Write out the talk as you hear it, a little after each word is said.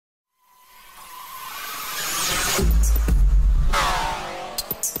What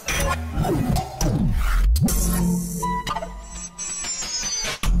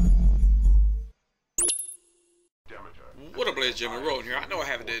up, ladies and gentlemen, Rowan here. I know I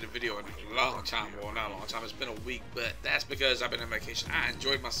haven't did a video in a long time. Well, not a long time. It's been a week, but that's because I've been on vacation. I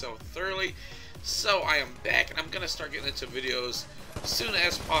enjoyed myself thoroughly, so I am back, and I'm going to start getting into videos as soon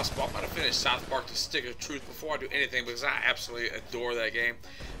as possible. I'm going to finish South Park: The Stick of Truth before I do anything, because I absolutely adore that game.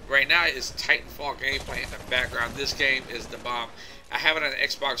 Right now is Titanfall gameplay in the background. This game is the bomb. I have it on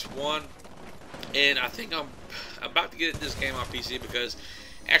Xbox One, and I think I'm about to get this game on PC because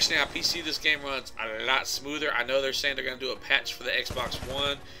actually on PC this game runs a lot smoother. I know they're saying they're going to do a patch for the Xbox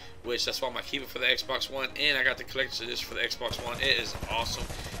One, which that's why I'm going to keep it for the Xbox One, and I got the collection edition for the Xbox One. It is awesome.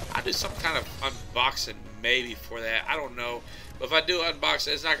 I do some kind of unboxing maybe for that. I don't know. But if I do unbox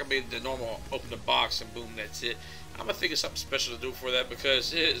it, it's not going to be the normal open the box and boom, that's it. I'm going to think of something special to do for that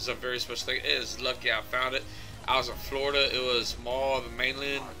because it is a very special thing. It is lucky I found it. I was in Florida. It was Mall of the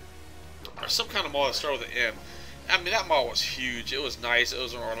Mainland, or some kind of mall that started with an M. I mean, that mall was huge. It was nice. It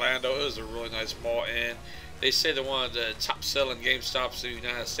was in Orlando. It was a really nice mall, and they say they're one of the top selling GameStops in the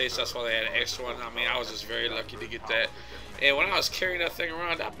United States. That's why they had an extra one. I mean, I was just very lucky to get that. And when I was carrying that thing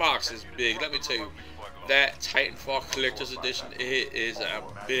around, that box is big. Let me tell you, that Titanfall Collector's Edition, it is a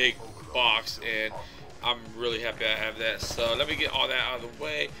big box, and I'm really happy I have that. So let me get all that out of the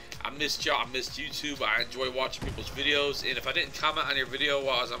way. I missed y'all. I missed YouTube. I enjoy watching people's videos, and if I didn't comment on your video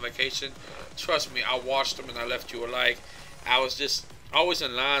while I was on vacation, trust me, I watched them and I left you a like. I was just always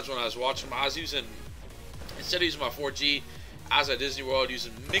in lines when I was watching them. I was using, instead of using my 4G, I was at Disney World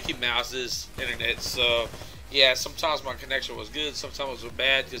using Mickey Mouse's internet. So yeah, sometimes my connection was good, sometimes it was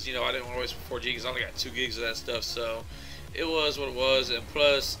bad because, you know, I didn't want to waste my 4G because I only got 2 gigs of that stuff. So it was what it was. And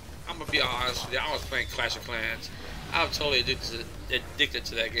plus, I'm gonna be honest with you, I was playing Clash of Clans. I'm totally addicted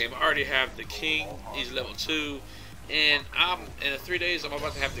to that game. I already have the king. He's level 2. And in 3 days, I'm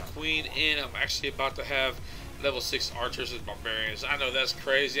about to have the queen, and I'm actually about to have level 6 archers and barbarians. I know that's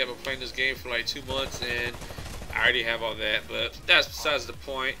crazy. I've been playing this game for like 2 months, and I already have all that. But that's besides the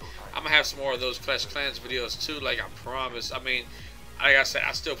point. I'm gonna have some more of those Clash of Clans videos too, like I promised. I mean, like I said,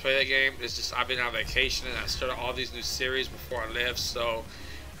 I still play that game. It's just I've been on vacation, and I started all these new series before I left, so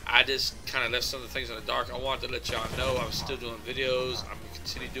I just kind of left some of the things in the dark. I wanted to let y'all know I'm still doing videos. I'm gonna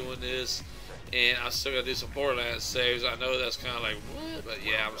continue doing this. And I'm still going to do some Borderlands saves. I know that's kind of like, what? But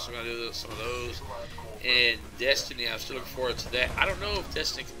yeah, I'm still going to do some of those. And Destiny, I'm still looking forward to that. I don't know if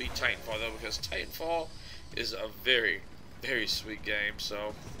Destiny can beat Titanfall, though, because Titanfall is a very, very sweet game.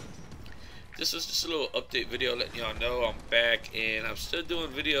 So this was just a little update video letting y'all know I'm back. And I'm still doing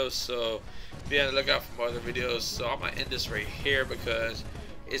videos, so be on the lookout for more other videos. So I'm going to end this right here because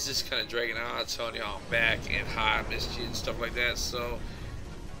it's just kind of dragging on, telling y'all I'm back and hi, I missed you and stuff like that. So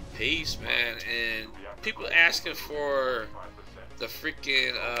peace, man. And people asking for the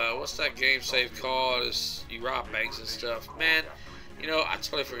freaking what's that game save called? Is you rob banks and stuff, man. You know, I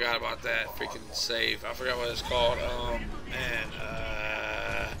totally forgot about that freaking save. I forgot what it's called.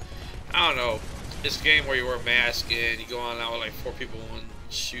 I don't know. It's a game where you wear a mask and you go on out with like 4 people and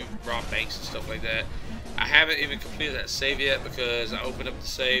shoot, rob banks and stuff like that. I haven't even completed that save yet because I opened up the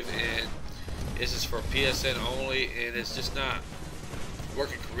save and this is for PSN only, and it's just not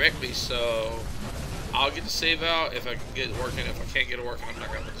working correctly. So I'll get the save out if I can get it working. If I can't get it working, I'm not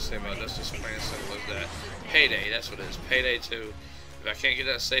gonna put the save out. That's just plain and simple as that. Payday, that's what it is. Payday 2. If I can't get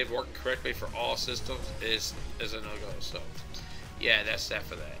that save working correctly for all systems, is a no-go. So yeah, that's that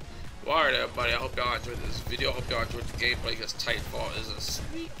for that. Well, alright everybody, I hope y'all enjoyed this video. I hope y'all enjoyed the gameplay because Titanfall is a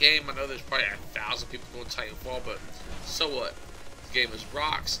sweet game. I know there's probably 1,000 people going Titanfall, but so what? The game is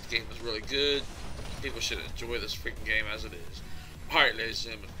rocks. The game is really good. People should enjoy this freaking game as it is. Alright, ladies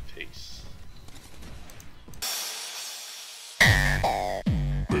and gentlemen, peace.